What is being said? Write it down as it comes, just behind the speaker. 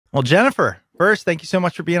Well, Jennifer, first, thank you so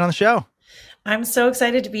much for being on the show. I'm so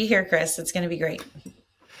excited to be here, Chris. It's going to be great.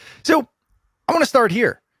 So I want to start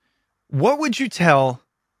here. What would you tell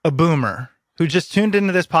a boomer who just tuned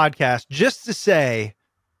into this podcast just to say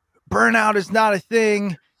burnout is not a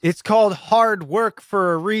thing? It's called hard work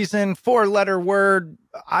for a reason, 4-letter word.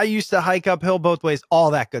 I used to hike uphill both ways,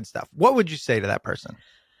 all that good stuff. What would you say to that person?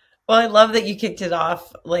 Well, I love that you kicked it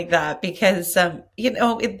off like that because,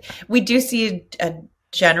 we do see a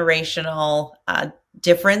generational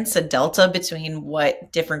difference, a delta between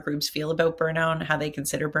what different groups feel about burnout and how they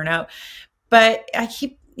consider burnout. But I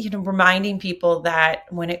keep, reminding people that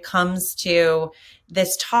when it comes to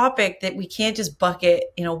this topic, that we can't just bucket,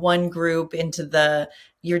 one group into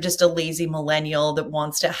you're just a lazy millennial that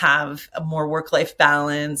wants to have a more work-life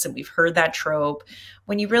balance. And we've heard that trope.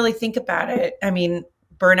 When you really think about it, I mean,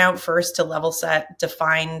 burnout, first to level set,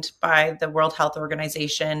 defined by the World Health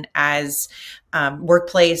Organization as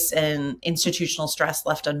workplace and institutional stress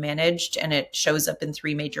left unmanaged. And it shows up in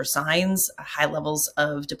 3 major signs: high levels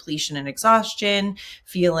of depletion and exhaustion,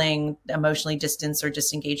 feeling emotionally distanced or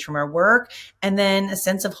disengaged from our work, and then a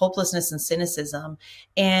sense of hopelessness and cynicism.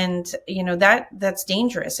 And, that's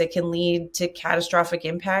dangerous. It can lead to catastrophic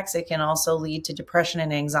impacts. It can also lead to depression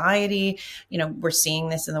and anxiety. We're seeing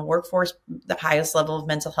this in the workforce, the highest level of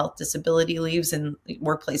mental health disability leaves in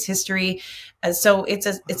workplace history. So it's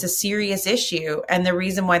a serious issue. And the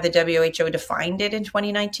reason why the WHO defined it in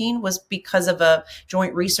 2019 was because of a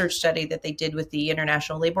joint research study that they did with the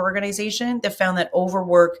International Labor Organization that found that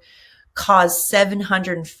overwork caused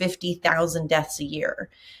 750,000 deaths a year.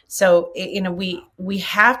 So, we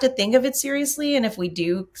have to think of it seriously. And if we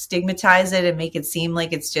do stigmatize it and make it seem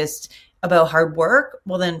like it's just about hard work,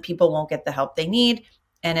 well, then people won't get the help they need.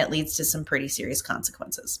 And it leads to some pretty serious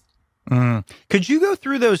consequences. Could you go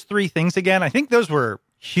through those 3 things again? I think those were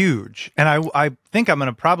huge. And I think I'm going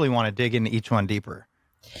to probably want to dig into each one deeper.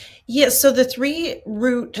 Yes. So the 3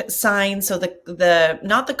 root signs, so the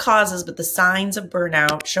not the causes, but the signs of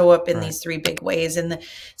burnout show up in these 3 big ways. And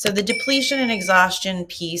so the depletion and exhaustion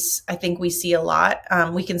piece, I think we see a lot.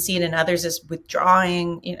 We can see it in others as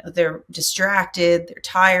withdrawing, they're distracted, they're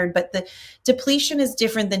tired, but the depletion is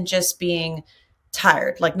different than just being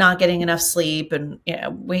tired, like not getting enough sleep and,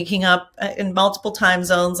 waking up in multiple time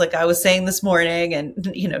zones, like I was saying this morning,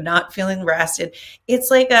 and, not feeling rested.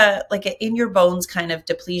 It's like a in your bones kind of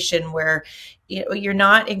depletion where, you're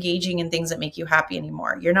not engaging in things that make you happy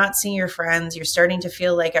anymore. You're not seeing your friends. You're starting to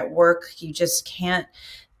feel like at work, you just can't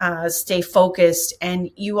stay focused. And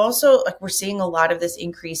you also, we're seeing a lot of this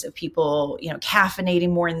increase of people, caffeinating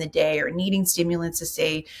more in the day or needing stimulants to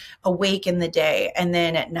stay awake in the day. And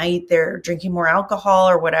then at night, they're drinking more alcohol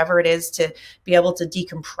or whatever it is to be able to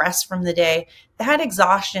decompress from the day. That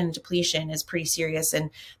exhaustion and depletion is pretty serious. And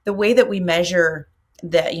the way that we measure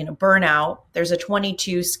the, burnout, there's a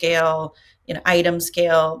 22 scale, item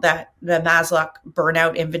scale that the Maslow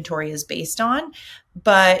burnout inventory is based on.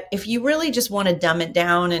 But if you really just want to dumb it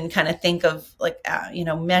down and kind of think of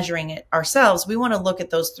measuring it ourselves, we want to look at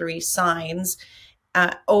those 3 signs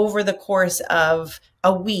over the course of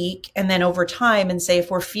a week and then over time and say, if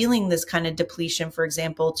we're feeling this kind of depletion, for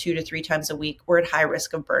example, 2 to 3 times a week, we're at high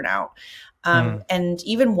risk of burnout. And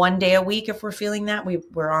even 1 day a week, if we're feeling that,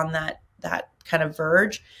 we're on that kind of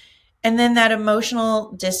verge. And then that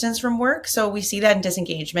emotional distance from work. So we see that in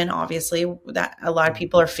disengagement, obviously, that a lot of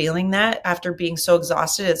people are feeling that after being so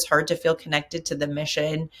exhausted, it's hard to feel connected to the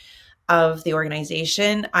mission of the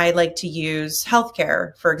organization. I like to use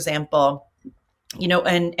healthcare, for example,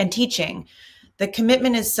 and teaching. The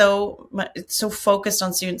commitment is so focused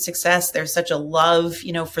on student success. There's such a love,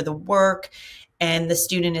 for the work. And the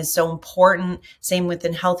student is so important. Same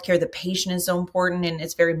within healthcare, the patient is so important and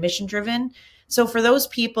it's very mission driven. So for those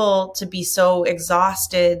people to be so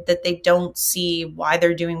exhausted that they don't see why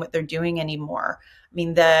they're doing what they're doing anymore, I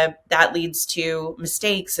mean, that leads to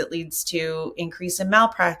mistakes. It leads to increase in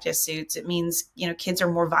malpractice suits. It means, kids are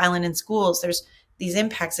more violent in schools. There's these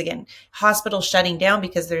impacts again, hospitals shutting down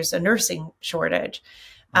because there's a nursing shortage.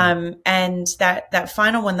 And that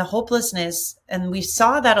final one, the hopelessness, and we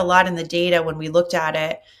saw that a lot in the data when we looked at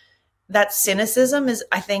it, that cynicism is,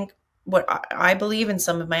 I think, what I believe and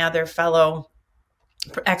some of my other fellow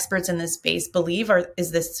experts in this space believe is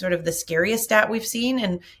this sort of the scariest stat we've seen.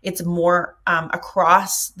 And it's more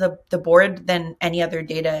across the board than any other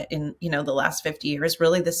data in, the last 50 years.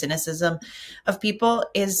 Really, the cynicism of people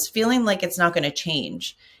is feeling like it's not going to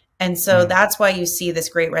change. And so that's why you see this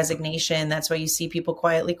great resignation. That's why you see people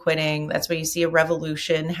quietly quitting. That's why you see a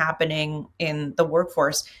revolution happening in the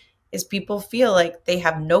workforce, is people feel like they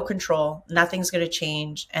have no control, nothing's going to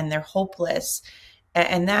change, and they're hopeless.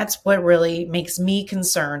 And that's what really makes me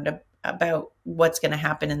concerned about what's going to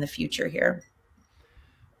happen in the future here.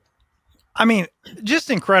 I mean, just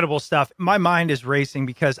incredible stuff. My mind is racing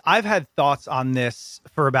because I've had thoughts on this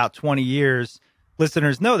for about 20 years.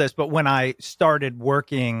 Listeners know this, but when I started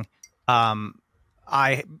working,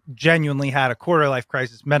 I genuinely had a quarter life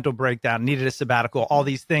crisis, mental breakdown, needed a sabbatical, all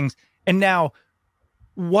these things. And now,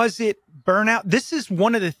 was it burnout? This is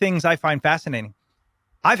one of the things I find fascinating.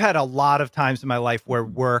 I've had a lot of times in my life where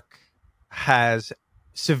work has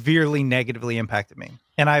severely negatively impacted me.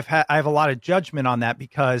 And I have a lot of judgment on that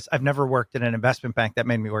because I've never worked in an investment bank that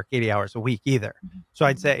made me work 80 hours a week either. So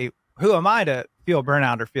I'd say, who am I to feel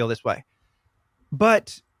burnout or feel this way?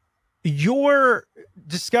 But your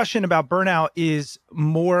discussion about burnout is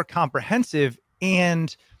more comprehensive.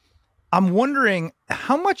 And I'm wondering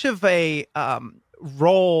how much of a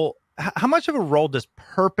role does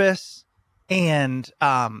purpose and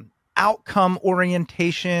outcome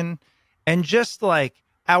orientation and just like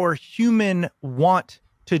our human want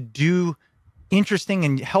to do interesting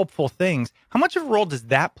and helpful things, how much of a role does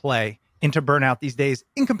that play into burnout these days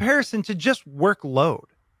in comparison to just workload?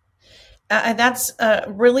 That's a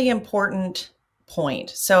really important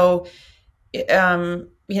point. So,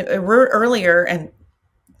 earlier, and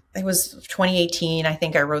it was 2018, I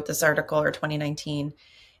think I wrote this article, or 2019.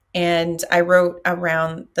 And I wrote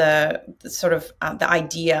around the sort of the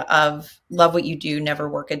idea of love what you do, never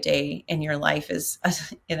work a day in your life is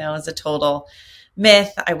a total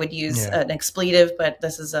myth. I would use an expletive, but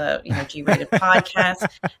this is a G-rated podcast.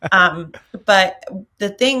 But the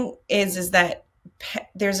thing is that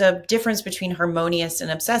there's a difference between harmonious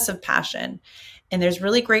and obsessive passion. And there's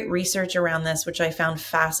really great research around this, which I found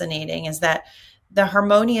fascinating, is that the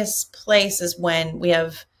harmonious place is when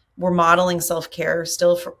we're modeling self-care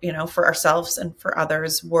still for ourselves and for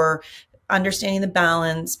others. We're understanding the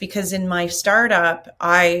balance, because in my startup,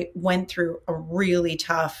 I went through a really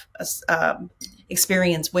tough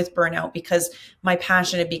experience with burnout because my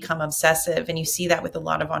passion had become obsessive. And you see that with a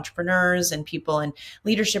lot of entrepreneurs and people in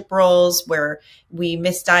leadership roles where we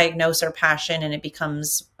misdiagnose our passion and it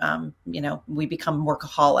becomes, we become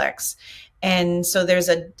workaholics. And so there's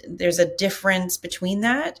a difference between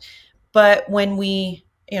that. But when we,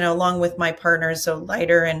 along with my partners, so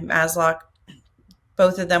Leiter and Maslow,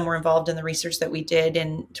 both of them were involved in the research that we did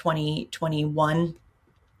in 2021.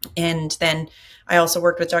 And then I also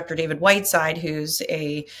worked with Dr. David Whiteside, who's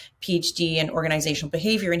a PhD in organizational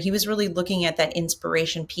behavior. And he was really looking at that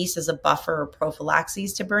inspiration piece as a buffer or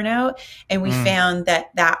prophylaxis to burnout. And we found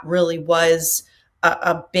that really was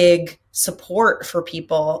a big support for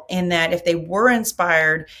people, in that if they were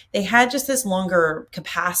inspired, they had just this longer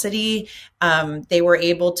capacity. They were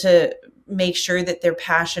able to make sure that their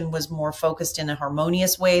passion was more focused in a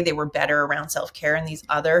harmonious way. They were better around self-care and these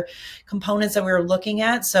other components that we were looking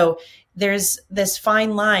at. So there's this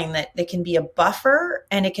fine line that it can be a buffer,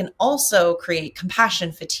 and it can also create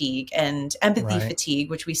compassion fatigue and empathy fatigue,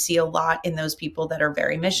 which we see a lot in those people that are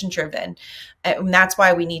very mission driven. And that's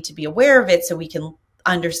why we need to be aware of it, so we can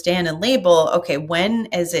understand and label, okay, when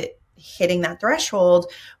is it hitting that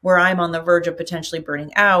threshold where I'm on the verge of potentially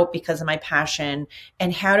burning out because of my passion,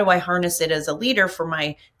 and how do I harness it as a leader for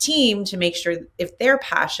my team to make sure if they're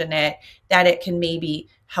passionate that it can maybe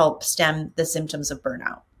help stem the symptoms of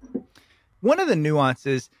burnout. One of the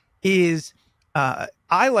nuances is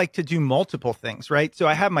I like to do multiple things, right? So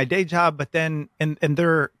I have my day job, but then, and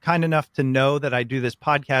they're kind enough to know that I do this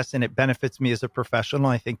podcast and it benefits me as a professional.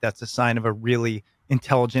 I think that's a sign of a really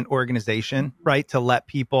intelligent organization, right? To let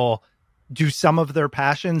people do some of their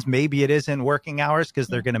passions. Maybe it isn't working hours because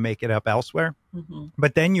they're going to make it up elsewhere. Mm-hmm.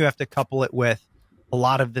 But then you have to couple it with a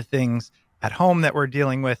lot of the things at home that we're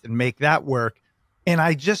dealing with and make that work. And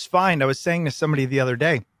I just find, I was saying to somebody the other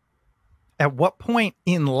day, at what point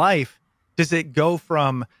in life does it go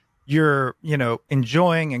from you're,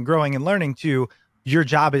 enjoying and growing and learning to your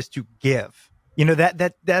job is to give?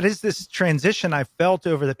 That is this transition I felt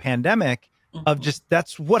over the pandemic of just,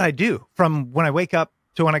 that's what I do from when I wake up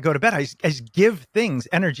to when I go to bed. I just give things,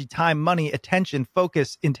 energy, time, money, attention,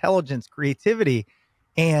 focus, intelligence, creativity,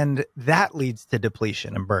 and that leads to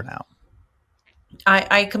depletion and burnout.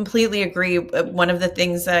 I completely agree. One of the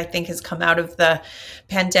things that I think has come out of the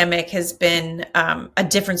pandemic has been a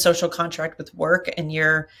different social contract with work. And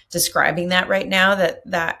you're describing that right now,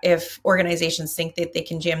 that if organizations think that they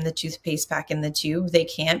can jam the toothpaste back in the tube, they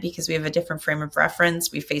can't, because we have a different frame of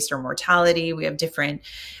reference. We faced our mortality. We have different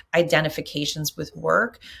identifications with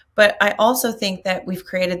work. But I also think that we've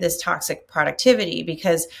created this toxic productivity,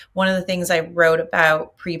 because one of the things I wrote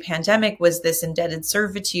about pre-pandemic was this indebted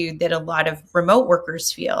servitude that a lot of remote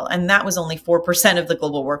workers feel. And that was only 4% of the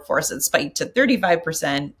global workforce. It spiked to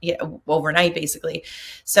 35%, overnight, basically.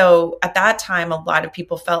 So at that time, a lot of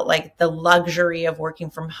people felt like the luxury of working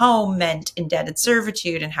from home meant indebted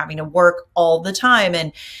servitude and having to work all the time,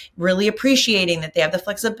 and really appreciating that they have the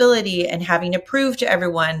flexibility and having to prove to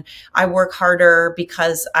everyone, I work harder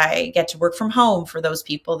because I get to work from home, for those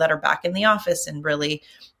people that are back in the office and really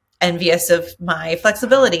envious of my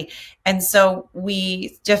flexibility. And so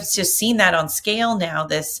we just seen that on scale now,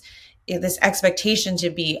 this expectation to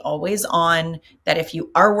be always on, that if you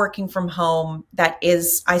are working from home, that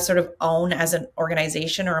is, I sort of own as an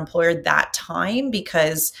organization or employer that time,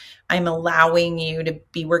 because I'm allowing you to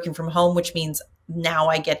be working from home, which means now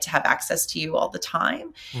I get to have access to you all the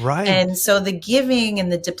time. Right. And so the giving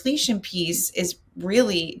and the depletion piece is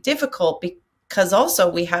really difficult, because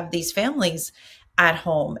also we have these families at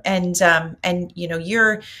home, and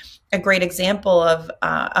you're a great example of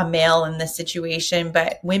a male in this situation,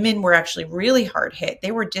 but women were actually really hard hit.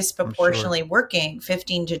 They were disproportionately working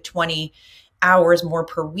 15 to 20 hours more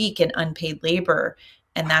per week in unpaid labor.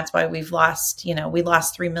 And that's why we lost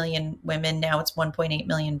 3 million women. Now it's 1.8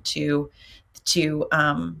 million to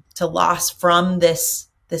loss from this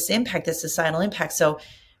impact, this societal impact. So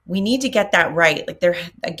we need to get that right. Like, there,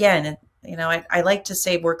 again, I like to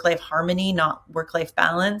say work-life harmony, not work-life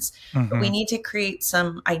balance, but we need to create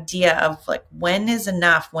some idea of, like, when is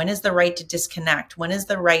enough? When is the right to disconnect? When is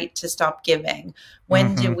the right to stop giving?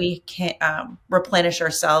 When do we replenish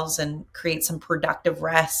ourselves and create some productive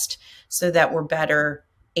rest so that we're better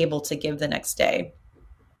able to give the next day?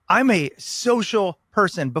 I'm a social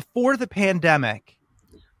person. Before the pandemic,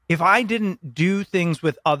 if I didn't do things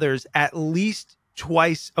with others at least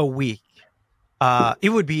twice a week, it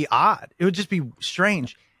would be odd. It would just be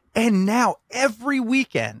strange. And now every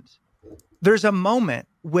weekend, there's a moment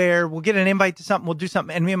where we'll get an invite to something, we'll do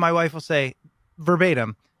something, and me and my wife will say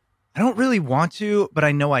verbatim, I don't really want to, but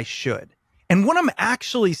I know I should. And what I'm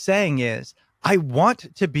actually saying is, I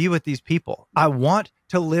want to be with these people. I want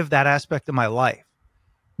to live that aspect of my life.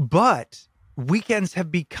 But weekends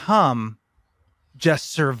have become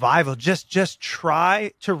just survival, just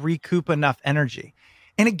try to recoup enough energy.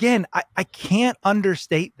 And again, I can't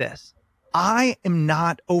understate this. I am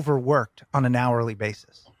not overworked on an hourly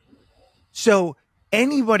basis. So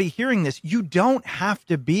anybody hearing this, you don't have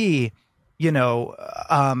to be,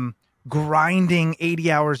 grinding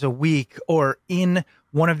 80 hours a week or in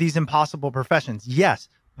one of these impossible professions. Yes,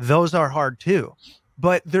 those are hard too.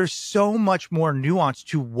 But there's so much more nuance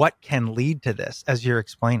to what can lead to this, as you're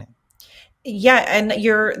explaining. Yeah. And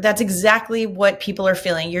that's exactly what people are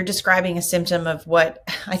feeling. You're describing a symptom of what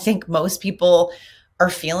I think most people are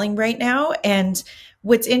feeling right now. And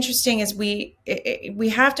what's interesting is we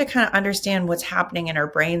have to kind of understand what's happening in our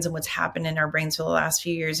brains and what's happened in our brains for the last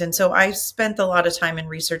few years. And so I've spent a lot of time in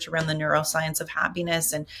research around the neuroscience of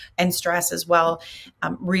happiness and stress as well.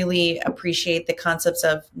 Really appreciate the concepts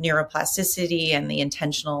of neuroplasticity and the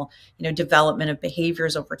intentional, development of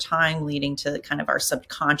behaviors over time, leading to kind of our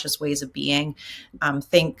subconscious ways of being.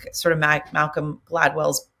 Think sort of Malcolm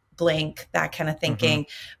Gladwell's Blink, that kind of thinking.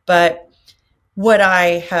 But what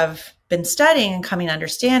I have been studying and coming to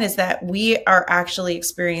understand is that we are actually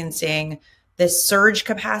experiencing this surge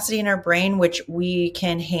capacity in our brain, which we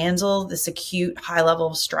can handle this acute high level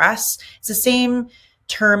of stress. It's the same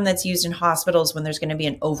term that's used in hospitals when there's going to be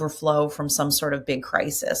an overflow from some sort of big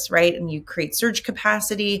crisis, right? And you create surge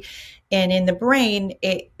capacity. And in the brain,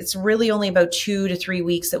 it's really only about 2 to 3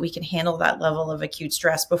 weeks that we can handle that level of acute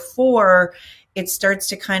stress before it starts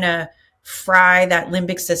to kind of fry that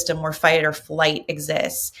limbic system where fight or flight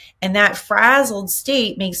exists. And that frazzled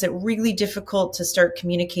state makes it really difficult to start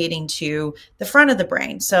communicating to the front of the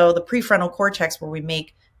brain. So the prefrontal cortex, where we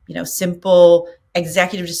make, simple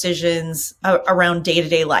executive decisions around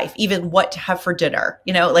day-to-day life, even what to have for dinner,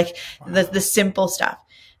 the simple stuff.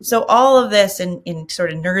 So all of this in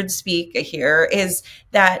sort of nerd speak here is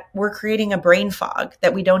that we're creating a brain fog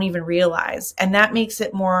that we don't even realize. And that makes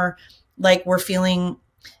it more like we're feeling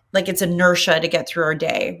like it's inertia to get through our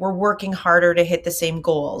day. We're working harder to hit the same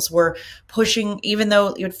goals. We're pushing, even though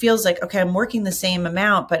it feels like, okay, I'm working the same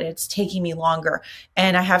amount, but it's taking me longer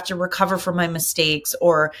and I have to recover from my mistakes,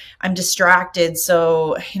 or I'm distracted.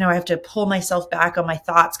 So, I have to pull myself back on my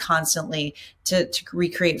thoughts constantly to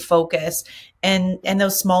recreate focus. And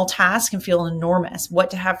those small tasks can feel enormous.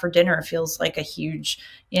 What to have for dinner feels like a huge,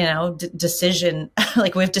 decision.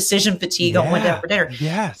 Like we have decision fatigue on what to have for dinner.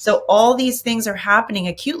 Yes. So all these things are happening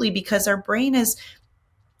acutely because our brain is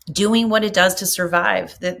doing what it does to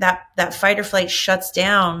survive. That fight or flight shuts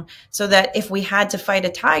down so that if we had to fight a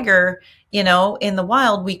tiger, in the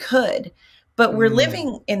wild, we could. But we're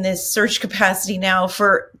living in this surge capacity now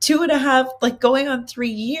for 2.5, like going on 3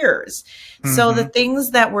 years. So the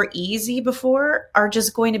things that were easy before are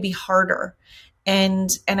just going to be harder. And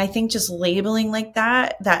I think just labeling like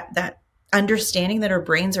that understanding that our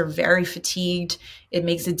brains are very fatigued, it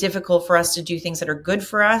makes it difficult for us to do things that are good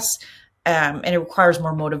for us. And it requires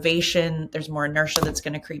more motivation. There's more inertia that's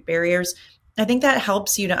going to create barriers. I think that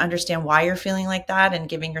helps you to understand why you're feeling like that and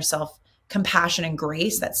giving yourself compassion and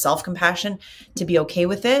grace, that self-compassion, to be okay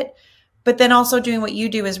with it. But then also doing what you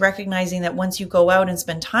do is recognizing that once you go out and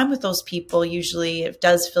spend time with those people, usually it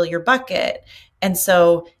does fill your bucket. And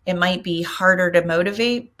so it might be harder to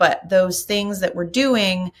motivate, but those things that we're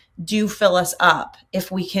doing do fill us up if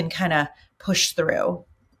we can kind of push through.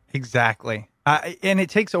 Exactly. And it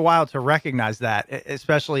takes a while to recognize that,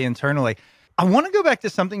 especially internally. I want to go back to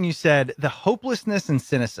something you said, the hopelessness and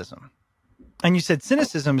cynicism. And you said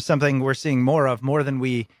cynicism is something we're seeing more than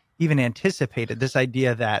we even anticipated, this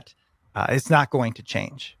idea that it's not going to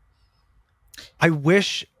change. I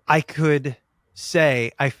wish I could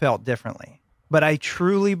say I felt differently, but I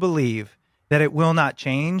truly believe that it will not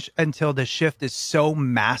change until the shift is so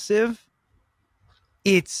massive.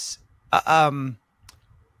 It's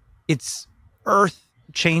earth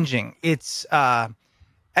changing. It's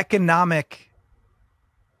economic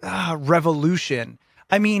revolution.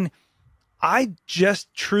 I mean, I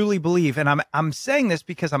just truly believe, and I'm saying this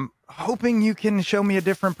because I'm hoping you can show me a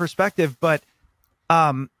different perspective, but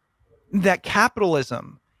that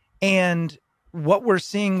capitalism and what we're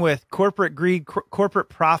seeing with corporate greed, corporate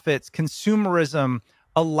profits, consumerism,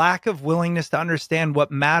 a lack of willingness to understand what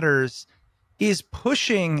matters is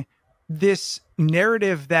pushing this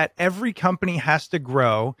narrative that every company has to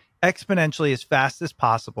grow exponentially as fast as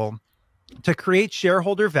possible to create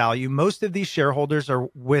shareholder value. Most of these shareholders are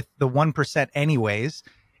with the 1% anyways,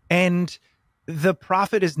 and the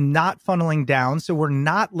profit is not funneling down, so we're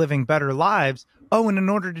not living better lives. Oh, and in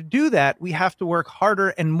order to do that, we have to work harder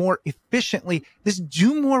and more efficiently. This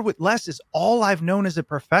do more with less is all I've known as a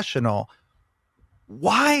professional.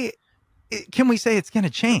 Why can we say it's going to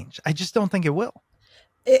change? I just don't think it will.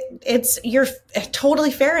 You're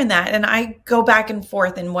totally fair in that. And I go back and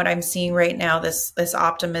forth in what I'm seeing right now, this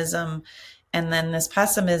optimism and then this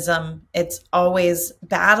pessimism. It's always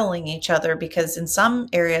battling each other because in some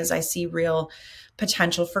areas I see real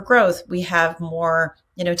potential for growth. We have more,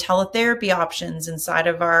 teletherapy options inside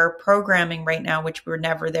of our programming right now, which were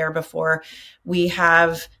never there before. We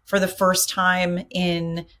have, for the first time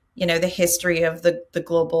in the history of the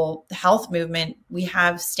global health movement, we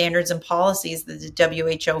have standards and policies that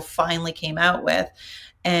the WHO finally came out with.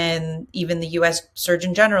 And even the US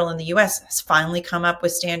Surgeon General in the US has finally come up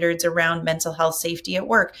with standards around mental health safety at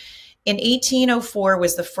work. In 1804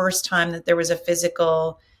 was the first time that there was a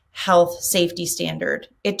physical health safety standard.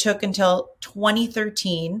 It took until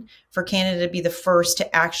 2013 for Canada to be the first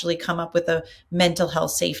to actually come up with a mental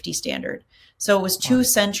health safety standard. So it was 2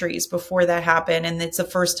 centuries before that happened. And it's the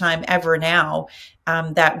first time ever now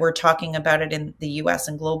that we're talking about it in the US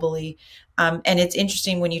and globally. And it's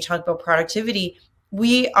interesting when you talk about productivity,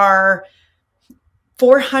 we are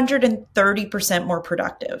 430% more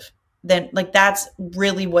productive than, that's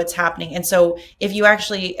really what's happening. And so if you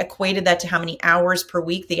actually equated that to how many hours per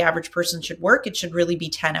week the average person should work, it should really be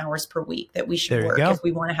 10 hours per week that we should work if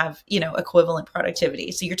we want to have, equivalent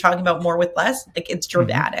productivity. So you're talking about more with less, it's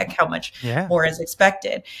dramatic how much more is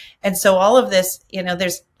expected. And so all of this,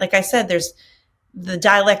 there's, like I said, there's the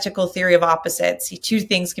dialectical theory of opposites. 2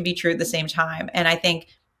 things can be true at the same time. And I think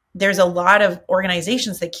there's a lot of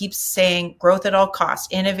organizations that keep saying growth at all costs,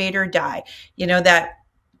 innovate or die, that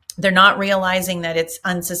they're not realizing that it's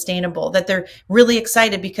unsustainable, that they're really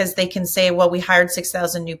excited because they can say, well, we hired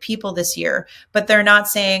 6,000 new people this year, but they're not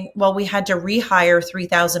saying, well, we had to rehire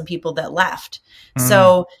 3,000 people that left.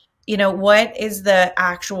 So, what is the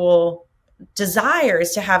actual desire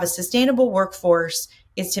is to have a sustainable workforce,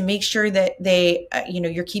 is to make sure that they,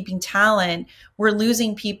 you're keeping talent. We're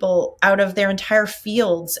losing people out of their entire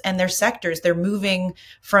fields and their sectors. They're moving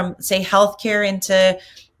from, say, healthcare into,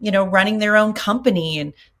 running their own company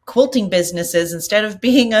and quilting businesses instead of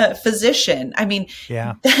being a physician. I mean,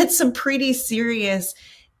 that's some pretty serious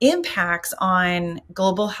impacts on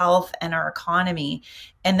global health and our economy.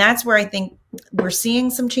 And that's where I think we're seeing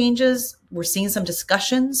some changes. We're seeing some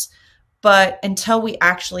discussions. But until we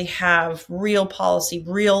actually have real policy,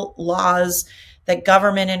 real laws, that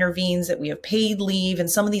government intervenes, that we have paid leave and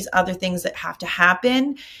some of these other things that have to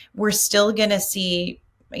happen, we're still going to see,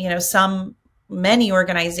 some many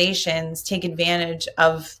organizations take advantage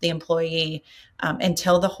of the employee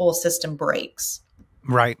until the whole system breaks.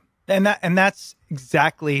 Right. And that's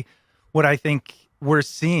exactly what I think we're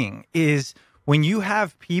seeing is when you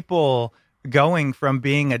have people going from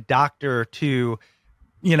being a doctor to,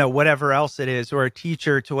 whatever else it is, or a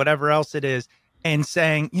teacher to whatever else it is, and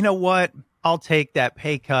saying, you know what, I'll take that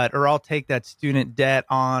pay cut, or I'll take that student debt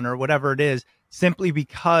on, or whatever it is, simply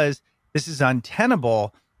because this is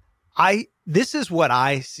untenable. This is what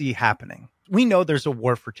I see happening. We know there's a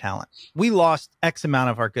war for talent. We lost X amount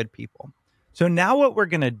of our good people. So now what we're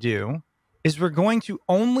going to do is we're going to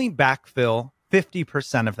only backfill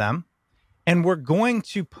 50% of them. And we're going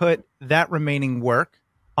to put that remaining work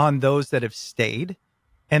on those that have stayed.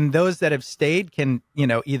 And those that have stayed can,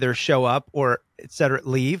 either show up or et cetera,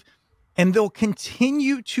 leave. And they'll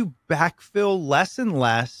continue to backfill less and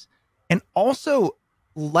less, and also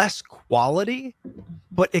less quality,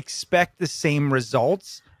 but expect the same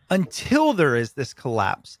results until there is this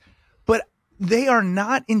collapse. But they are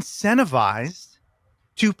not incentivized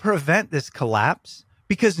to prevent this collapse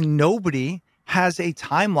because nobody has a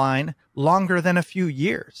timeline longer than a few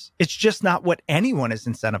years. It's just not what anyone is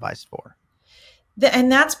incentivized for.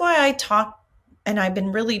 And that's why I talk, and I've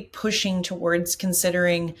been really pushing towards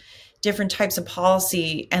considering different types of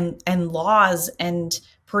policy and laws and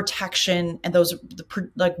protection and those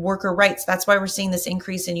like worker rights. That's why we're seeing this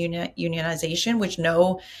increase in unionization, which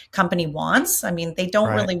no company wants. I mean, they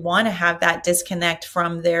don't really want to have that disconnect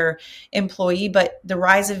from their employee, but the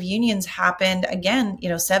rise of unions happened again,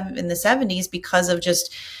 in the 70s because of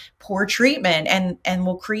just poor treatment, and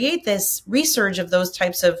will create this resurge of those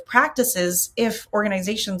types of practices if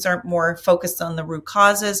organizations aren't more focused on the root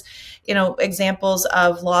causes. Examples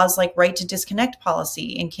of laws like right to disconnect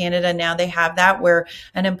policy in Canada. Now they have that where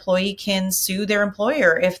an employee can sue their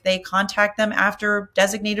employer if they contact them after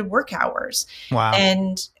designated work hours. Wow.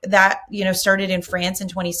 And that, started in France in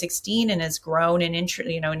 2016 and has grown in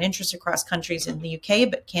interest across countries in the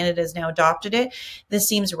UK, but Canada has now adopted it. This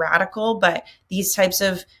seems radical, but these types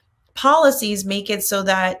of policies make it so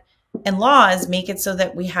that, and laws make it so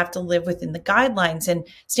that we have to live within the guidelines, and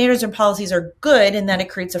standards and policies are good in that it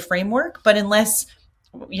creates a framework. But unless,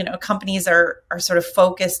 companies are sort of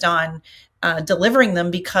focused on delivering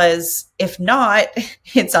them, because if not,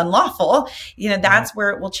 it's unlawful, that's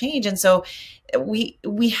where it will change. And so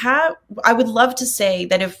I would love to say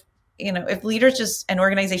that if leaders and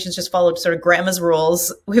organizations just followed sort of grandma's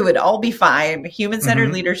rules, we would all be fine.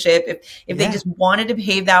 Human-centered leadership. If they just wanted to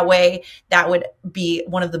behave that way, that would be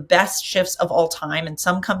one of the best shifts of all time. And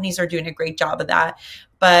some companies are doing a great job of that.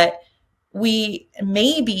 But we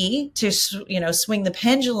maybe to, swing the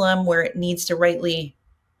pendulum where it needs to rightly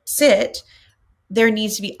sit, there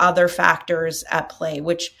needs to be other factors at play,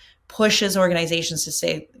 which pushes organizations to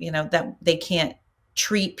say, that they can't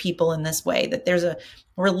treat people in this way, that there's a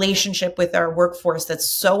relationship with our workforce that's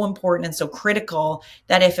so important and so critical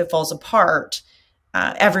that if it falls apart,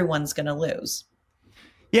 everyone's going to lose.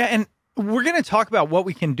 Yeah. And we're going to talk about what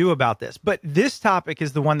we can do about this, but this topic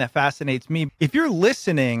is the one that fascinates me. If you're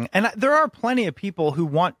listening, and there are plenty of people who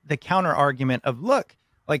want the counter argument of, look,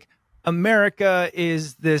 like America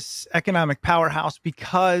is this economic powerhouse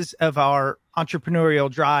because of our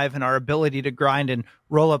entrepreneurial drive and our ability to grind and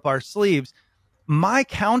roll up our sleeves. My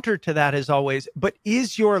counter to that is always, but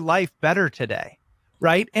is your life better today?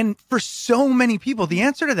 Right? And for so many people, the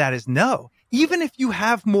answer to that is no. Even if you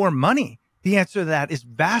have more money, the answer to that is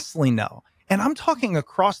vastly no. And I'm talking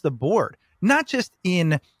across the board, not just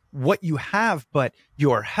in what you have, but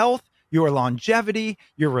your health, your longevity,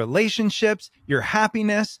 your relationships, your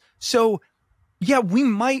happiness. So yeah, we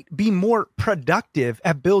might be more productive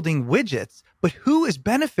at building widgets, but who is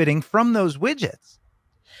benefiting from those widgets?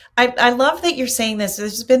 I love that you're saying this.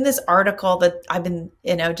 There's been this article that I've been,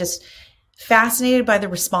 just fascinated by the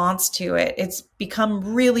response to it. It's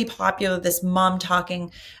become really popular, this mom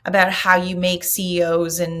talking about how you make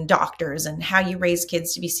CEOs and doctors and how you raise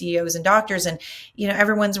kids to be CEOs and doctors. And,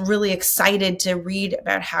 everyone's really excited to read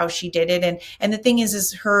about how she did it. And the thing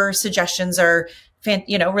is her suggestions are,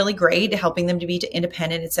 really great, helping them to be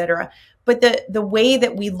independent, et cetera. But the way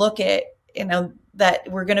that we look at, that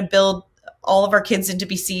we're going to build all of our kids into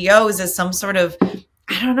be CEOs as some sort of,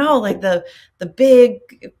 I don't know, like the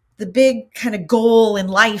big kind of goal in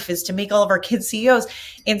life is to make all of our kids CEOs,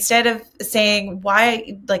 instead of saying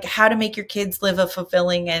how to make your kids live a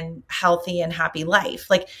fulfilling and healthy and happy life.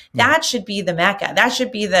 Like that should be the Mecca. That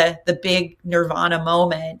should be the big nirvana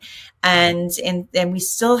moment. And we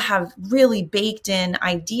still have really baked in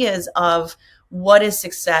ideas of what is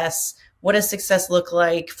success? What does success look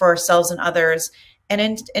like for ourselves and others?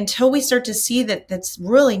 until we start to see that that's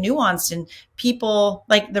really nuanced, and people,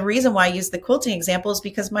 like, the reason why I use the quilting example is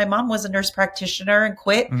because my mom was a nurse practitioner and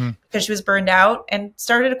quit because she was burned out and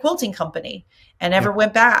started a quilting company and never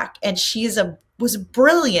went back. And was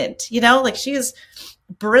brilliant, like she is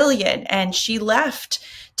brilliant. And she left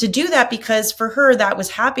to do that because for her, that was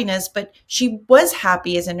happiness, but she was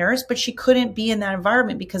happy as a nurse, but she couldn't be in that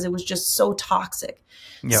environment because it was just so toxic.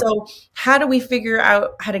 Yep. So how do we figure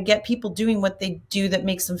out how to get people doing what they do that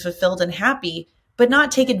makes them fulfilled and happy, but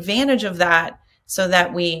not take advantage of that so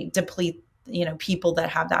that we deplete, people that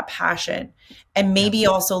have that passion? And maybe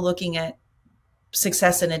also looking at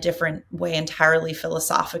success in a different way, entirely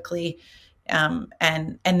philosophically.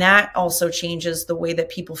 And that also changes the way that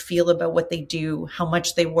people feel about what they do, how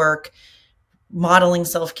much they work, modeling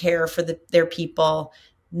self-care for their people,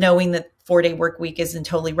 knowing that 4-day work week isn't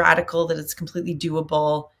totally radical, that it's completely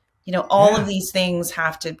doable. All of these things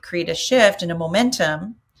have to create a shift and a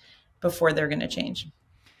momentum before they're going to change.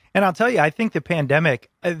 And I'll tell you, I think the pandemic,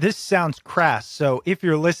 this sounds crass. So if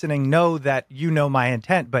you're listening, know that you know my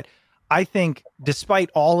intent. But I think despite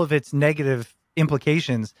all of its negative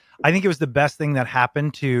implications, I think it was the best thing that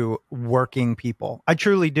happened to working people. I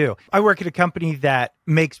truly do. I work at a company that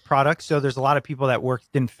makes products. So there's a lot of people that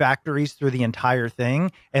worked in factories through the entire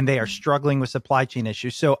thing, and they are struggling with supply chain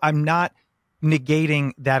issues. So I'm not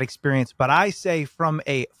negating that experience, but I say from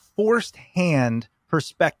a forced hand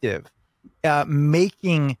perspective,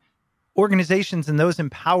 making organizations and those in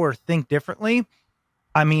power think differently.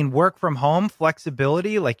 I mean, work from home,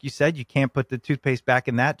 flexibility, like you said, you can't put the toothpaste back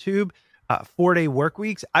in that tube. 4-day work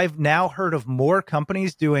weeks. I've now heard of more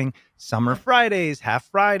companies doing summer Fridays, half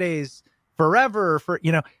Fridays, forever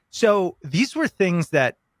so these were things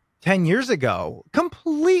that 10 years ago,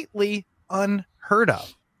 completely unheard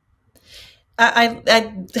of. I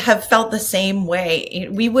have felt the same way.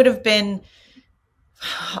 We would have been,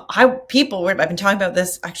 I've been talking about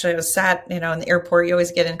this. Actually, I was sat, in the airport. You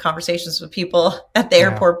always get in conversations with people at the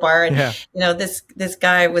airport bar. And, this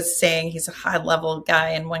guy was saying, he's a high level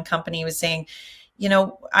guy in one company. He was saying,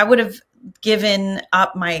 I would have given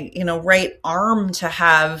up my, right arm to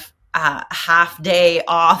have a half day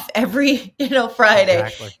off every, Friday.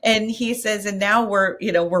 Exactly. And he says, and now we're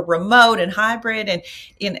remote and hybrid.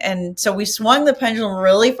 And so we swung the pendulum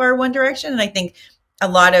really far one direction. And I think a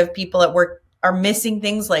lot of people at work are missing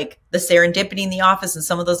things like the serendipity in the office and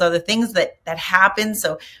some of those other things that happen.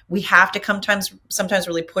 So we have to sometimes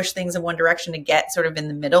really push things in one direction to get sort of in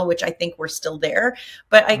the middle, which I think we're still there.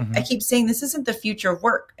 But I keep saying this isn't the future of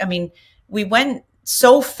work. I mean, we went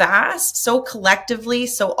so fast, so collectively,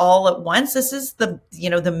 so all at once. This is the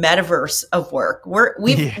metaverse of work.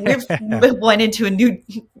 We've went into a new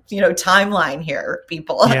timeline here,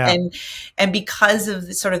 people. Yeah. And because of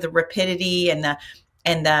the sort of the rapidity and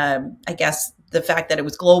I guess the fact that it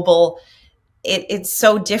was global, it's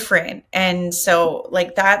so different. And so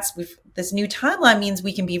this new timeline means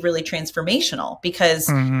we can be really transformational because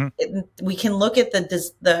we can look at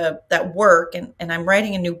that work. And I'm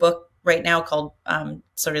writing a new book right now called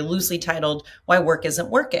sort of loosely titled Why Work Isn't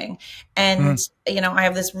Working. And, I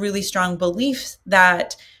have this really strong belief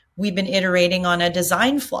that we've been iterating on a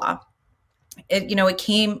design flaw.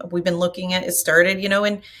 We've been looking at, it started,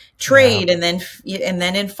 in trade and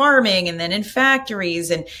then in farming and then in factories.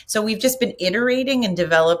 And so we've just been iterating and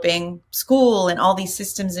developing school and all these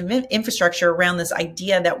systems and infrastructure around this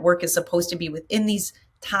idea that work is supposed to be within these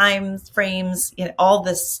time frames, all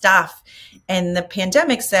this stuff. And the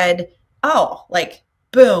pandemic said,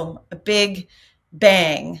 boom, a big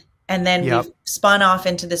bang. And then we've spun off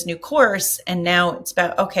into this new course. And now it's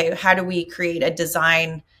about, okay, how do we create a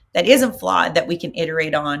design that isn't flawed, that we can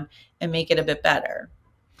iterate on and make it a bit better?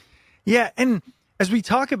 Yeah. And as we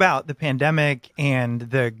talk about the pandemic and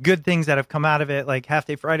the good things that have come out of it, like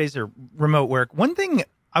half-day Fridays or remote work, one thing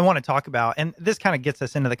I want to talk about, and this kind of gets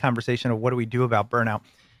us into the conversation of what do we do about burnout,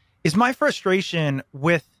 is my frustration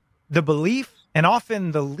with the belief and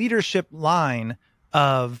often the leadership line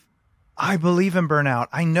of, I believe in burnout.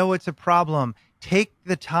 I know it's a problem. Take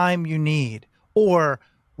the time you need. Or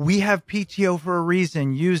we have PTO for a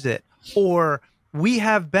reason, use it. Or we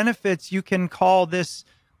have benefits, you can call this,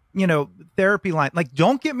 therapy line. Like,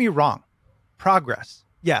 don't get me wrong. Progress,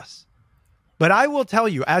 yes. But I will tell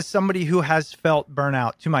you, as somebody who has felt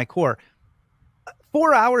burnout to my core,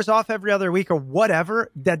 4 hours off every other week or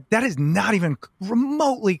whatever, that is not even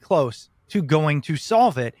remotely close to going to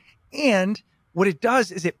solve it. And what it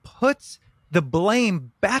does is it puts the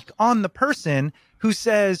blame back on the person who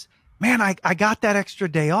says, man, I got that extra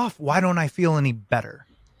day off. Why don't I feel any better?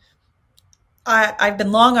 I've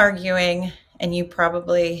been long arguing, and you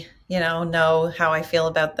probably, know how I feel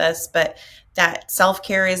about this, but that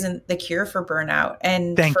self-care isn't the cure for burnout.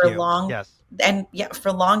 And Thank you. Yes. For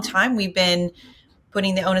a long time, we've been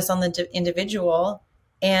putting the onus on the individual.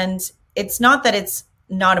 And it's not that it's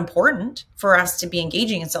not important for us to be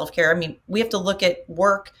engaging in self-care. I mean, we have to look at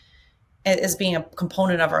work as being a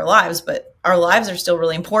component of our lives, but our lives are still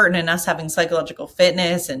really important, and us having psychological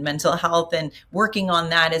fitness and mental health and working on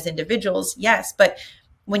that as individuals. Yes. But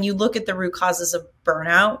when you look at the root causes of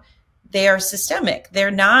burnout, they are systemic.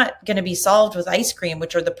 They're not going to be solved with ice cream,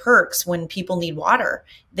 which are the perks when people need water.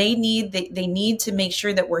 They need to make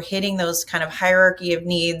sure that we're hitting those kind of hierarchy of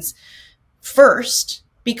needs first,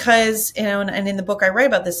 because, and in the book I write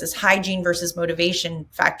about this is hygiene versus motivation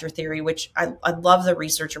factor theory, which I love the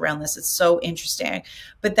research around this. It's so interesting,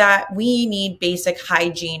 but that we need basic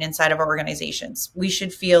hygiene inside of our organizations. We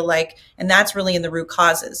should feel like, and that's really in the root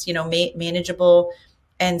causes, manageable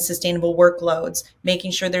and sustainable workloads,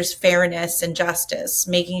 making sure there's fairness and justice,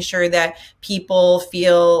 making sure that people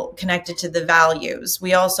feel connected to the values.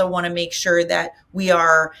 We also want to make sure that we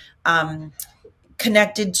are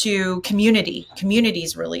connected to community. Community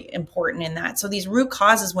is really important in that. So these root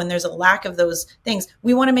causes, when there's a lack of those things,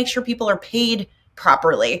 we want to make sure people are paid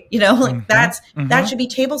properly. That should be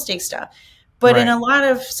table stakes stuff. But in a lot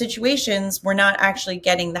of situations, we're not actually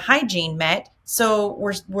getting the hygiene met. So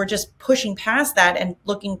we're just pushing past that and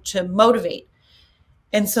looking to motivate.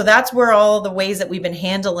 And so that's where all the ways that we've been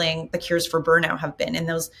handling the cures for burnout have been in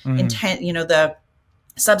those intent, the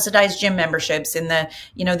subsidized gym memberships, in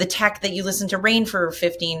the tech that you listen to Rain for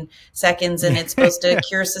 15 seconds and it's supposed to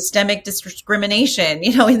cure systemic discrimination,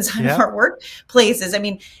 inside of our workplaces. I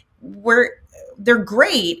mean, they're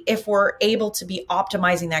great if we're able to be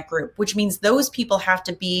optimizing that group, which means those people have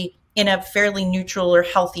to be in a fairly neutral or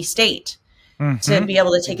healthy state to be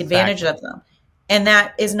able to take advantage of them. And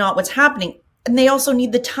that is not what's happening. And they also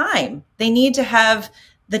need the time. They need to have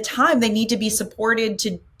the time. They need to be supported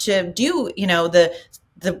to do,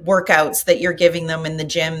 the workouts that you're giving them in the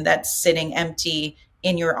gym that's sitting empty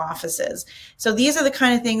in your offices. So these are the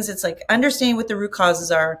kind of things, it's like understanding what the root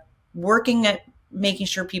causes are, working at making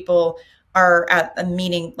sure people are at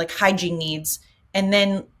meeting like hygiene needs. And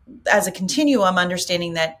then as a continuum,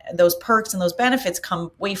 understanding that those perks and those benefits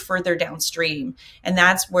come way further downstream. And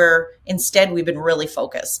that's where instead we've been really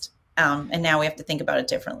focused. And now we have to think about it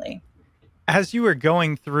differently. As you were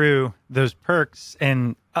going through those perks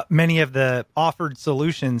and many of the offered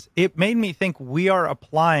solutions, it made me think we are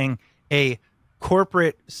applying a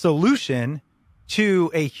corporate solution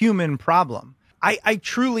to a human problem. I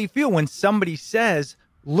truly feel when somebody says,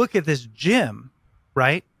 look at this gym,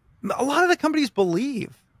 right? A lot of the companies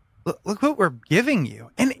believe, look what we're giving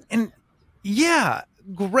you. And yeah,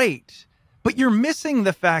 great. But you're missing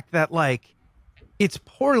the fact that like it's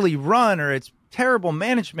poorly run, or it's terrible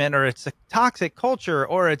management, or it's a toxic culture,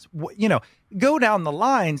 or it's, go down the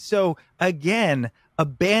line. So again, a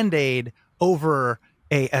Band-Aid over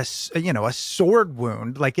a sword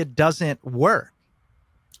wound, like it doesn't work.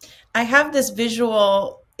 I have this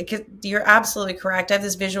visual, you're absolutely correct. I have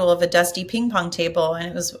this visual of a dusty ping pong table, and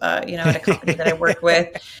it was, at a company that I work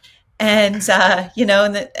with. And, I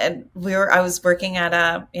was working at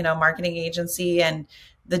a, marketing agency, and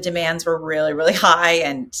the demands were really, really high.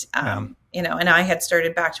 And, and I had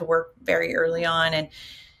started back to work very early on.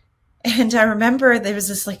 And I remember there was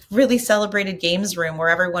this like really celebrated games room where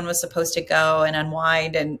everyone was supposed to go and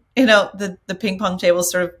unwind. And, the ping pong table was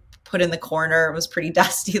sort of put in the corner. It was pretty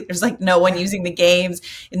dusty. There's like no one using the games,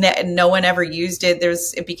 and no one ever used it.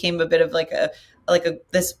 It became a bit of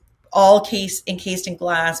this all encased in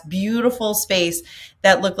glass, beautiful space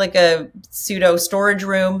that looked like a pseudo storage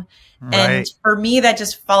room. Right. And for me, that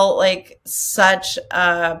just felt like such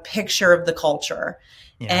a picture of the culture.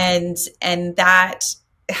 Yeah. And that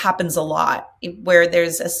happens a lot where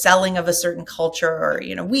there's a selling of a certain culture, or,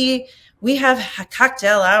 we have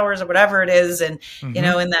cocktail hours or whatever it is. And,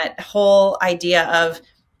 and that whole idea of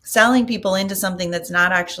selling people into something that's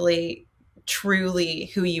not actually truly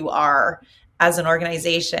who you are as an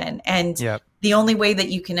organization. And the only way that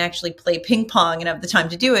you can actually play ping pong and have the time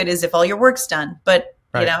to do it is if all your work's done. But,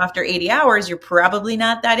 after 80 hours, you're probably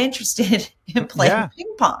not that interested in playing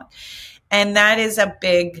ping pong. And that is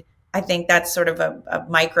I think that's sort of a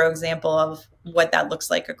micro example of what that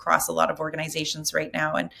looks like across a lot of organizations right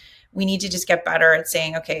now. And we need to just get better at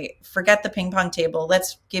saying, okay, forget the ping pong table.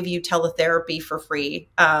 Let's give you teletherapy for free,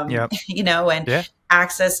 and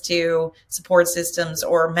access to support systems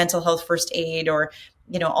or mental health first aid, or,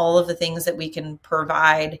 all of the things that we can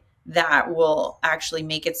provide that will actually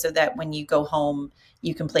make it so that when you go home,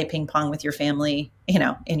 you can play ping pong with your family,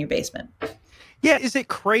 in your basement. Yeah, is it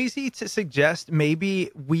crazy to suggest maybe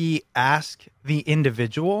we ask the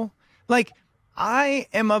individual? Like, I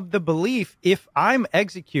am of the belief if I'm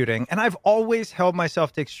executing, and I've always held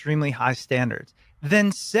myself to extremely high standards,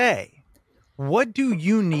 then say, what do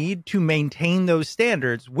you need to maintain those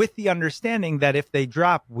standards with the understanding that if they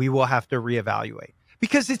drop, we will have to reevaluate?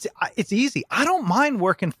 Because it's easy. I don't mind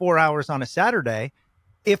working 4 hours on a Saturday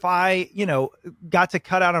if I, got to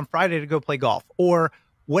cut out on Friday to go play golf or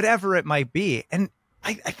whatever it might be. And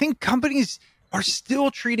I think companies are still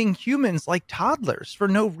treating humans like toddlers for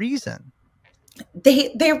no reason. They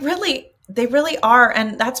really are.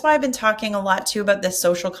 And that's why I've been talking a lot too about this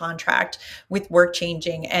social contract with work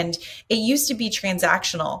changing. And it used to be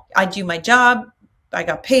transactional. I do my job, I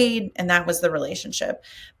got paid, and that was the relationship.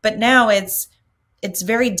 But now it's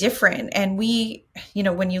very different. And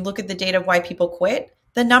when you look at the data of why people quit,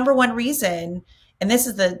 the number one reason, and this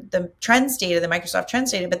is the trends data, the Microsoft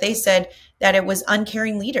trends data, but they said that it was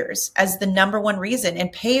uncaring leaders as the number one reason.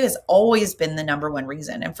 And pay has always been the number one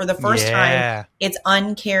reason. And for the first time, it's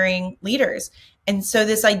uncaring leaders. And so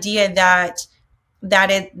this idea that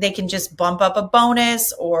they can just bump up a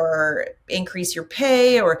bonus or increase your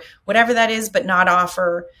pay or whatever that is, but not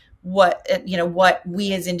offer what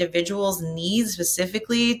we as individuals need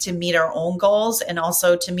specifically to meet our own goals and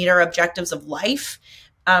also to meet our objectives of life,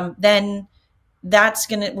 then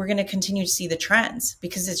we're gonna continue to see the trends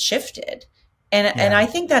because it's shifted. And I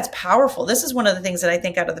think that's powerful. This is one of the things that I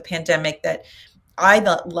think out of the pandemic that I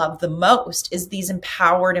love the most is these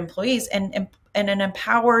empowered employees and an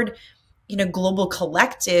empowered, global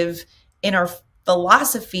collective in our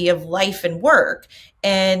philosophy of life and work.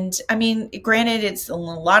 And I mean, granted, it's in a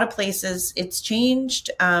lot of places it's changed.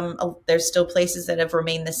 There's still places that have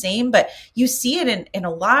remained the same, but you see it in a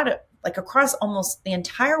lot of, like, across almost the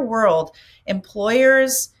entire world,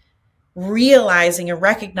 employers realizing and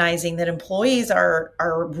recognizing that employees are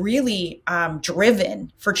really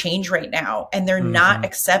driven for change right now, and they're not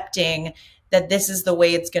accepting that this is the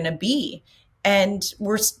way it's going to be. And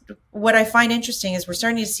what I find interesting is we're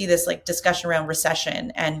starting to see this like discussion around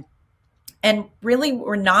recession, and really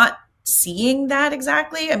we're not seeing that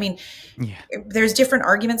exactly. I mean, there's different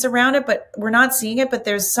arguments around it, but we're not seeing it. But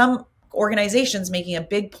there's some organizations making a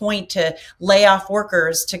big point to lay off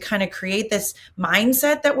workers to kind of create this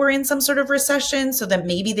mindset that we're in some sort of recession so that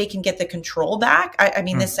maybe they can get the control back. I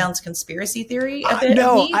mean, this sounds conspiracy theory a bit.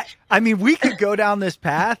 No, I mean, we could go down this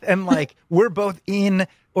path and like, we're both in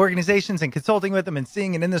organizations and consulting with them and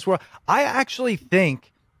seeing it in this world. I actually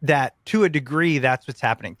think that to a degree, that's what's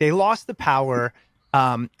happening. They lost the power.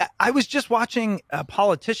 I was just watching a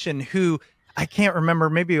politician who, I can't remember,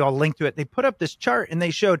 maybe I'll link to it. They put up this chart and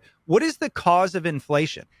they showed what is the cause of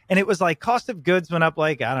inflation. And it was like cost of goods went up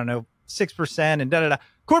like, I don't know, 6% and da-da-da.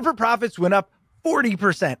 Corporate profits went up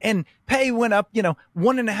 40% and pay went up,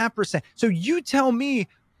 1.5%. So you tell me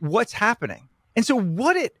what's happening. And so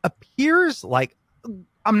what it appears like,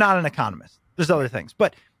 I'm not an economist. There's other things.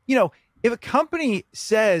 But, if a company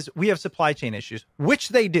says we have supply chain issues, which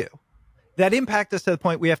they do, that impact us to the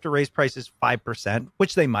point we have to raise prices 5%,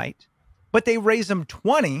 which they might, but they raise them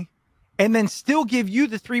 20 and then still give you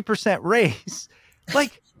the 3% raise,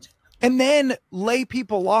 like, and then lay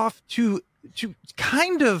people off to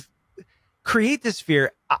kind of create this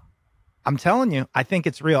fear. I'm telling you, I think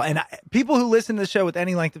it's real. And people who listen to the show with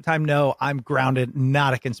any length of time know I'm grounded,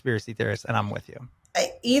 not a conspiracy theorist, and I'm with you.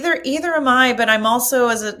 Either am I, but I'm also,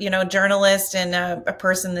 as a journalist and a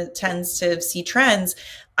person that tends to see trends,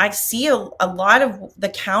 I see a lot of the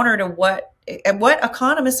counter to what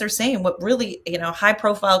economists are saying, what really, high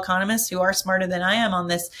profile economists who are smarter than I am on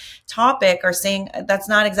this topic are saying that's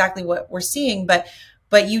not exactly what we're seeing. But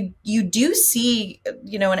you do see,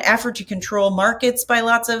 an effort to control markets by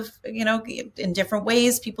lots of, in different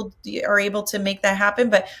ways, people are able to make that happen.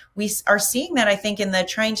 But we are seeing that, I think, in the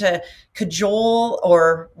trying to cajole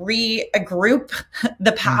or regroup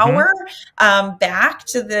the power back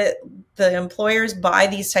to the employers by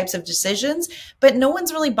these types of decisions, but no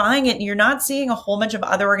one's really buying it. And you're not seeing a whole bunch of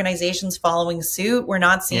other organizations following suit. We're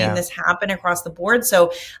not seeing this happen across the board.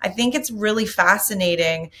 So I think it's really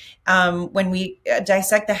fascinating when we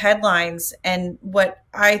dissect the headlines and what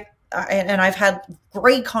I've had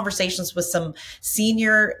great conversations with some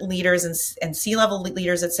senior leaders and C-level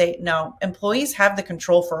leaders that say, no, employees have the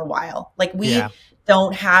control for a while. Like we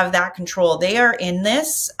don't have that control. They are in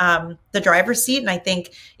this, the driver's seat. And I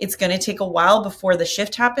think it's going to take a while before the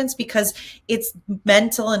shift happens because it's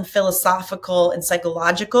mental and philosophical and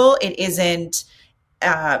psychological. It isn't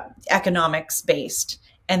economics based.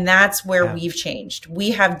 And that's where we've changed.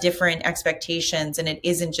 We have different expectations, and it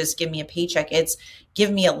isn't just give me a paycheck. It's give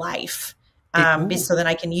me a life. So then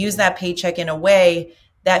I can use that paycheck in a way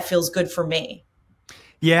that feels good for me.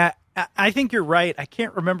 Yeah, I think you're right. I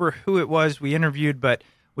can't remember who it was we interviewed, but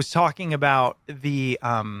was talking about the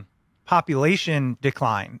population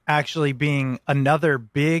decline actually being another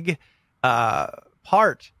big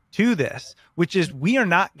part to this, which is we are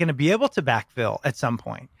not going to be able to backfill at some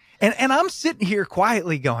point. And I'm sitting here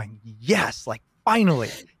quietly going, yes, like finally,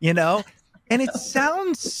 and it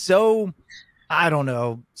sounds so, I don't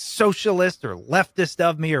know, socialist or leftist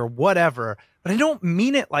of me or whatever, but I don't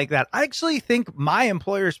mean it like that. I actually think my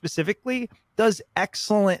employer specifically does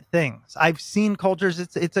excellent things. I've seen cultures.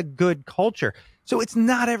 It's a good culture. So it's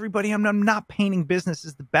not everybody. I'm not painting business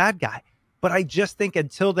as the bad guy, but I just think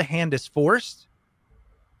until the hand is forced,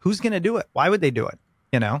 who's going to do it? Why would they do it?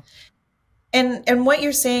 And what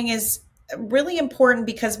you're saying is really important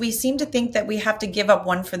because we seem to think that we have to give up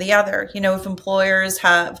one for the other. If employers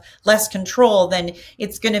have less control, then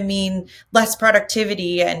it's going to mean less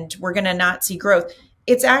productivity and we're going to not see growth.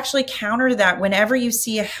 It's actually counter to that. Whenever you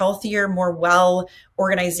see a healthier, more well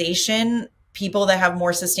organization, people that have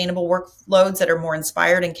more sustainable workloads that are more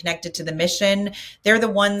inspired and connected to the mission, they're the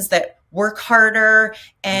ones that work harder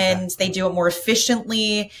and they do it more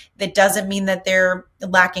efficiently. That doesn't mean that they're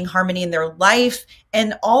lacking harmony in their life.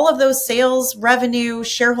 And all of those sales, revenue,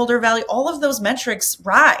 shareholder value, all of those metrics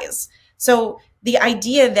rise. So the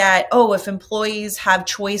idea that, if employees have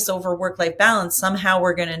choice over work-life balance, somehow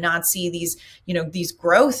we're going to not see these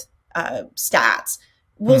growth stats.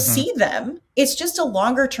 We'll see them. It's just a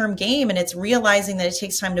longer term game. And it's realizing that it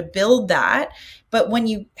takes time to build that. But when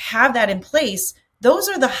you have that in place, those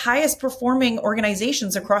are the highest performing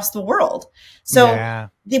organizations across the world. So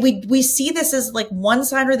we see this as like one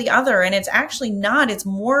side or the other, and it's actually not. It's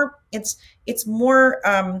more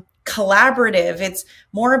collaborative. It's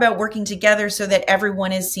more about working together so that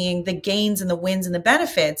everyone is seeing the gains and the wins and the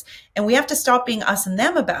benefits. And we have to stop being us and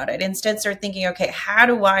them about it. Instead, start thinking, okay, how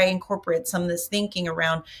do I incorporate some of this thinking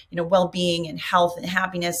around, well-being and health and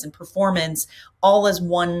happiness and performance all as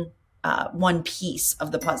one piece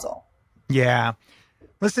of the puzzle? Yeah.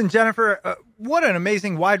 Listen, Jennifer, what an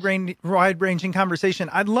amazing wide-ranging conversation.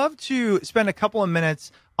 I'd love to spend a couple of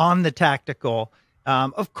minutes on the tactical.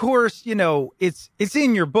 Of course, it's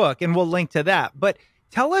in your book and we'll link to that, but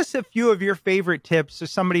tell us a few of your favorite tips to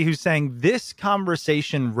somebody who's saying this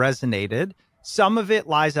conversation resonated. Some of it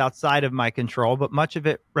lies outside of my control, but much of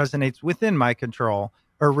it resonates within my control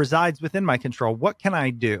or resides within my control. What can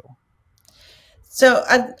I do? So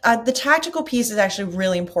the tactical piece is actually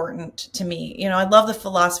really important to me. I love the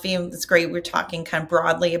philosophy, and it's great. We're talking kind of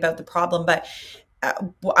broadly about the problem, but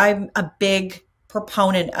I'm a big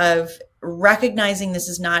proponent of recognizing this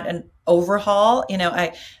is not an overhaul.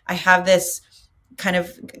 I have this kind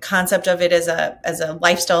of concept of it as a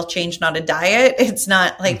lifestyle change, not a diet. It's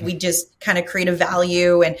not like we just kind of create a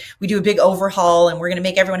value and we do a big overhaul and we're going to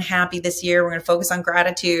make everyone happy this year. We're going to focus on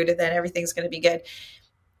gratitude and then everything's going to be good.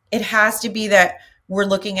 It has to be that we're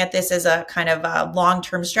looking at this as a kind of a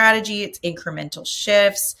long-term strategy. It's incremental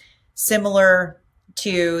shifts, similar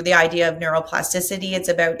to the idea of neuroplasticity. It's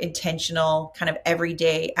about intentional kind of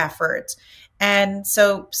everyday efforts. And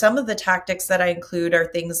so some of the tactics that I include are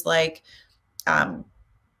things like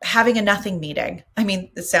having a nothing meeting. I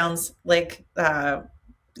mean, it sounds like,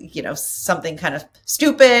 something kind of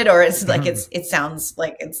stupid, or it's like, it sounds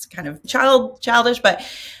like it's kind of childish, but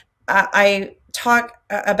I talk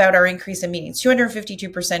about our increase in meetings,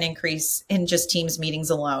 252% increase in just Teams meetings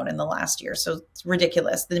alone in the last year. So it's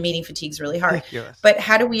ridiculous. The meeting fatigue is really hard. Ridiculous. But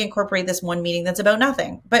how do we incorporate this one meeting that's about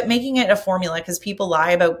nothing, but making it a formula? Because people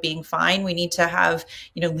lie about being fine. We need to have,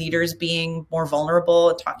 leaders being more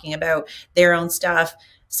vulnerable and talking about their own stuff,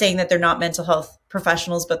 saying that they're not mental health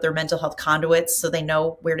professionals, but they're mental health conduits. So they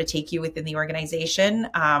know where to take you within the organization,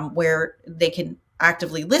 where they can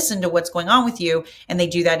actively listen to what's going on with you. And they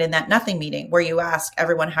do that in that nothing meeting where you ask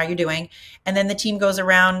everyone how you're doing. And then the team goes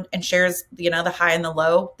around and shares, the high and the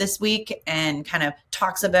low this week and kind of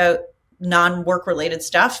talks about non-work related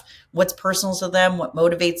stuff, what's personal to them, what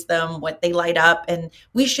motivates them, what they light up. And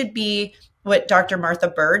we should be what Dr. Martha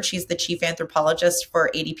Bird, she's the chief anthropologist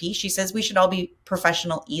for ADP. She says we should all be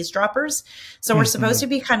professional eavesdroppers. So we're supposed to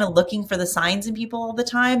be kind of looking for the signs in people all the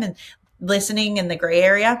time and listening in the gray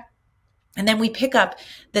area. And then we pick up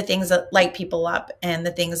the things that light people up and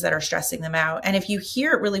the things that are stressing them out. And if you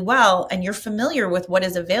hear it really well and you're familiar with what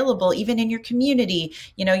is available, even in your community,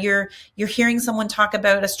 you know, you're hearing someone talk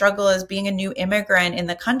about a struggle as being a new immigrant in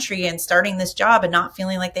the country and starting this job and not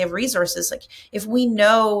feeling like they have resources. Like if we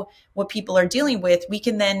know what people are dealing with, we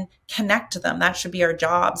can then connect to them. That should be our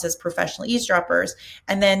jobs as professional eavesdroppers.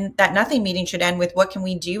 And then that nothing meeting should end with, what can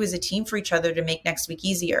we do as a team for each other to make next week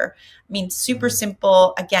easier? I mean, super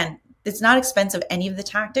simple. Again, it's not expensive, any of the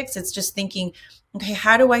tactics. It's just thinking, okay,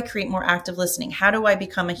 how do I create more active listening? How do I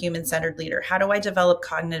become a human-centered leader? How do I develop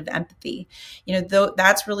cognitive empathy? You know,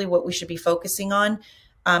 that's really what we should be focusing on.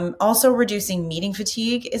 Also reducing meeting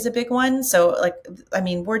fatigue is a big one. So like, I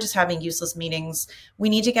mean, we're just having useless meetings. We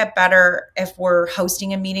need to get better if we're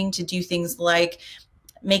hosting a meeting to do things like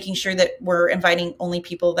making sure that we're inviting only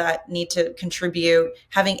people that need to contribute,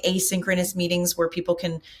 having asynchronous meetings where people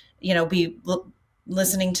can, you know, be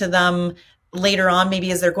listening to them later on,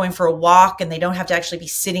 maybe as they're going for a walk and they don't have to actually be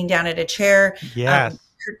sitting down at a chair. Yes.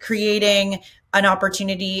 Creating an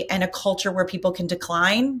opportunity and a culture where people can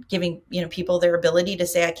decline, giving, you know, people their ability to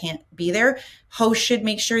say, I can't be there. Hosts should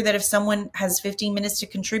make sure that if someone has 15 minutes to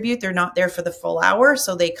contribute, they're not there for the full hour.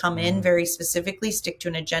 So they come in very specifically, stick to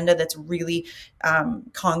an agenda that's really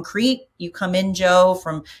concrete. You come in, Joe,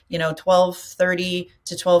 from, you know, 12:30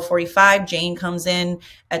 to 12:45. Jane comes in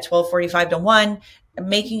at 12:45 to 1.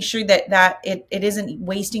 Making sure that it isn't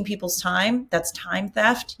wasting people's time. That's time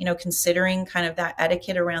theft, you know, considering kind of that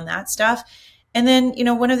etiquette around that stuff. And then, you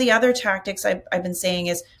know, one of the other tactics I've been saying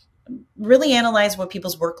is really analyze what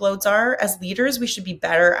people's workloads are. As leaders, we should be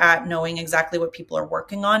better at knowing exactly what people are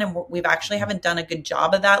working on. And we've actually haven't done a good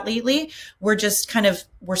job of that lately. We're just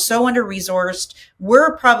we're so under-resourced.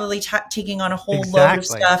 We're probably taking on a whole load of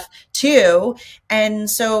stuff too. And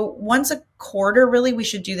so once a quarter, really, we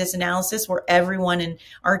should do this analysis where everyone in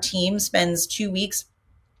our team spends 2 weeks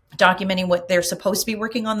documenting what they're supposed to be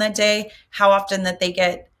working on that day, how often that they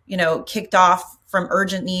get, you know, kicked off from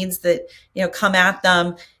urgent needs that, you know, come at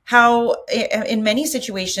them. How in many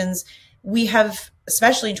situations we have,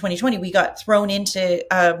 especially in 2020, we got thrown into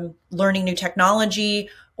learning new technology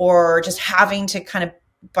or just having to kind of,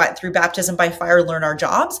 but through baptism by fire, learn our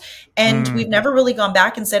jobs. And we've never really gone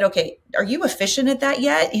back and said, okay, are you efficient at that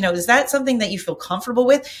yet? You know, is that something that you feel comfortable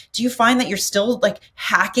with? Do you find that you're still like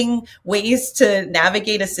hacking ways to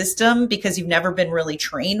navigate a system because you've never been really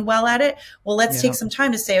trained well at it? Well, let's take some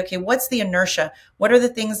time to say, okay, what's the inertia? What are the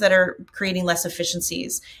things that are creating less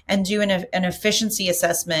efficiencies? And do an efficiency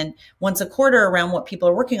assessment once a quarter around what people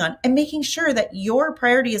are working on, and making sure that your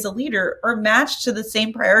priority as a leader are matched to the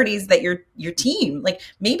same priorities that your team. Like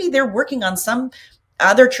maybe they're working on some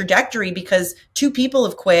other trajectory because 2 people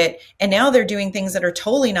have quit and now they're doing things that are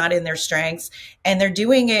totally not in their strengths and they're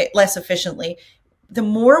doing it less efficiently. The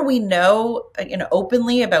more we know, you know,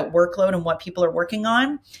 openly about workload and what people are working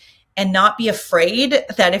on, and not be afraid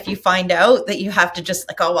that if you find out that you have to just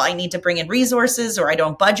like, oh, well, I need to bring in resources or I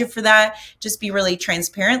don't budget for that. Just be really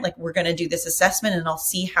transparent. Like, we're going to do this assessment and I'll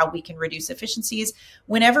see how we can reduce efficiencies.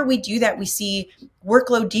 Whenever we do that, we see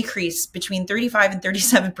workload decrease between 35 and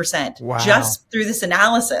 37% just through this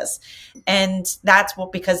analysis. And that's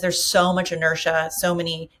because there's so much inertia, so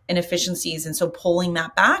many inefficiencies. And so pulling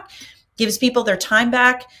that back gives people their time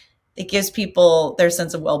back. It gives people their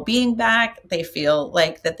sense of well-being back. They feel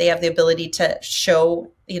like that they have the ability to show,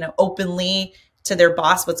 you know, openly to their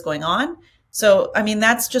boss what's going on. So, I mean,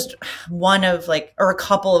 that's just one of like, or a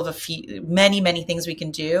couple of many, many things we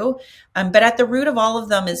can do. But at the root of all of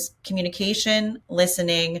them is communication,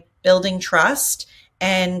 listening, building trust,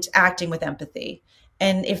 and acting with empathy.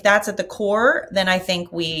 And if that's at the core, then I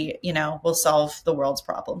think we, you know, will solve the world's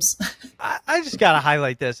problems. I just got to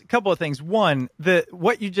highlight this. A couple of things. One,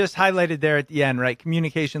 what you just highlighted there at the end, right?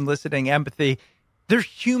 Communication, listening, empathy. They're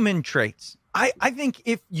human traits. I think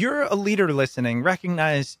if you're a leader listening,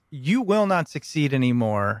 recognize you will not succeed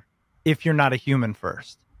anymore if you're not a human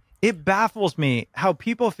first. It baffles me how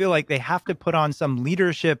people feel like they have to put on some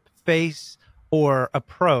leadership face or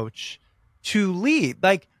approach to lead.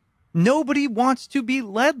 Like, nobody wants to be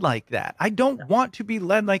led like that. I don't want to be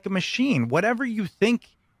led like a machine. Whatever you think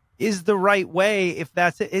is the right way, if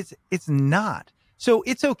that's it, it's not. So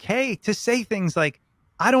it's okay to say things like,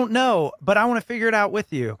 I don't know, but I want to figure it out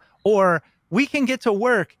with you. Or we can get to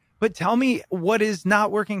work, but tell me what is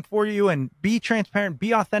not working for you and be transparent,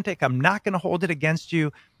 be authentic. I'm not going to hold it against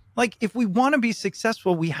you. Like, if we want to be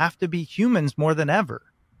successful, we have to be humans more than ever.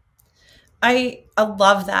 I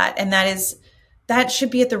love that. And that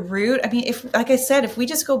should be at the root. I mean, if, like I said, if we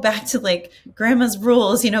just go back to like grandma's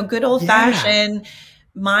rules, you know, good old fashioned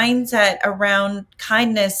mindset around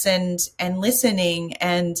kindness and listening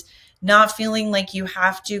and not feeling like you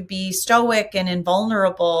have to be stoic and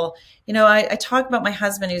invulnerable. You know, I talk about my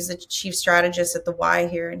husband, who's the chief strategist at the Y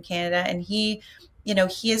here in Canada, and he, you know,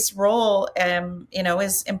 his role, you know,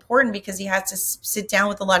 is important because he has to sit down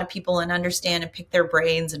with a lot of people and understand and pick their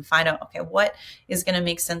brains and find out, okay, what is going to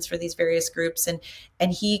make sense for these various groups.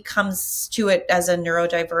 And he comes to it as a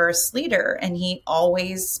neurodiverse leader, and he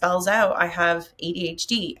always spells out, I have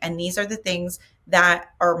ADHD, and these are the things that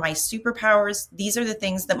are my superpowers. These are the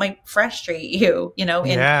things that might frustrate you, you know,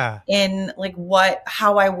 in like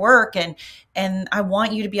how I work. And I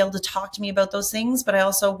want you to be able to talk to me about those things, but I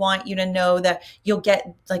also want you to know that you'll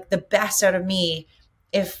get like the best out of me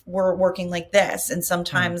if we're working like this. And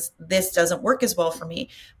sometimes this doesn't work as well for me,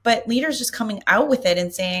 but leaders just coming out with it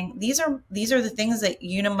and saying, these are the things that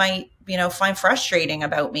you might, you know, find frustrating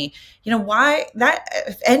about me. You know, why that,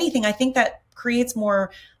 if anything, I think that creates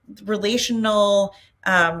more relational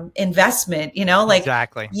investment, you know, like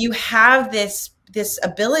exactly. You have this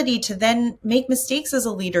ability to then make mistakes as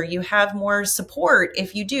a leader. You have more support.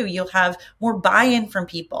 If you do, you'll have more buy-in from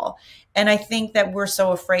people. And I think that we're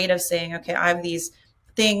so afraid of saying, okay, I have these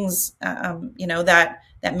things, you know, that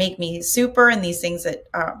make me super, and these things that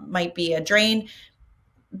might be a drain.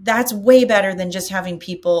 That's way better than just having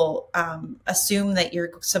people assume that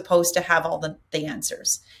you're supposed to have all the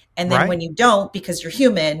answers. And then when you don't, because you're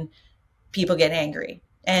human, people get angry.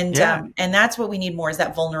 And that's what we need more, is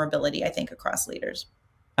that vulnerability, I think, across leaders.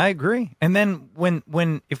 I agree. And then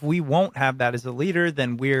if we won't have that as a leader,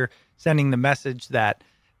 then we're sending the message that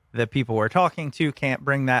the people we're talking to can't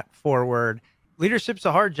bring that forward. Leadership's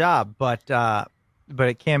a hard job, but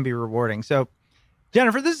it can be rewarding. So,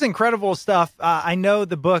 Jennifer, this is incredible stuff. I know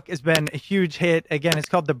the book has been a huge hit. Again, it's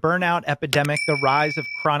called The Burnout Epidemic: The Rise of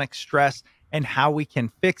Chronic Stress and How We Can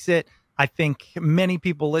Fix It. I think many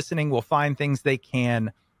people listening will find things they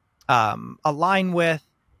can align with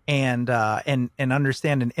and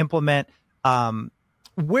understand and implement.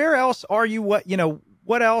 Where else are you?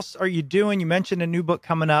 What else are you doing? You mentioned a new book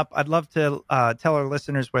coming up. I'd love to tell our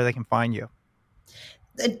listeners where they can find you.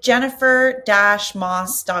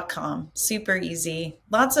 Jennifer-moss.com. Super easy.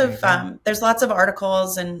 Lots of, there's lots of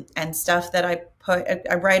articles and stuff that I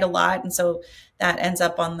write a lot. And so that ends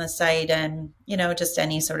up on the site, and, you know, just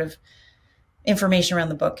any sort of information around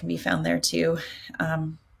the book can be found there too.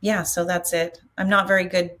 So that's it. I'm not very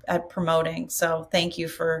good at promoting, so thank you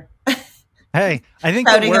for Hey, I think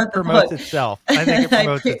the work promotes itself. I think it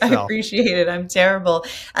promotes itself. I appreciate it. I'm terrible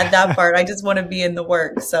at that part. I just want to be in the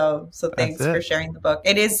work. So thanks for sharing the book.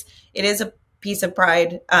 It is a piece of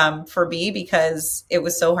pride for me, because it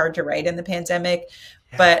was so hard to write in the pandemic.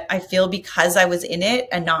 Yeah. But I feel because I was in it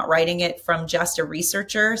and not writing it from just a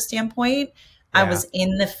researcher standpoint, I was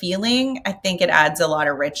in the feeling. I think it adds a lot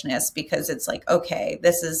of richness, because it's like, okay,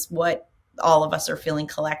 this is what all of us are feeling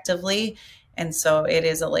collectively. And so it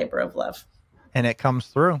is a labor of love. And it comes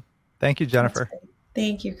through. Thank you, Jennifer.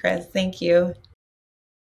 Thank you, Chris. Thank you.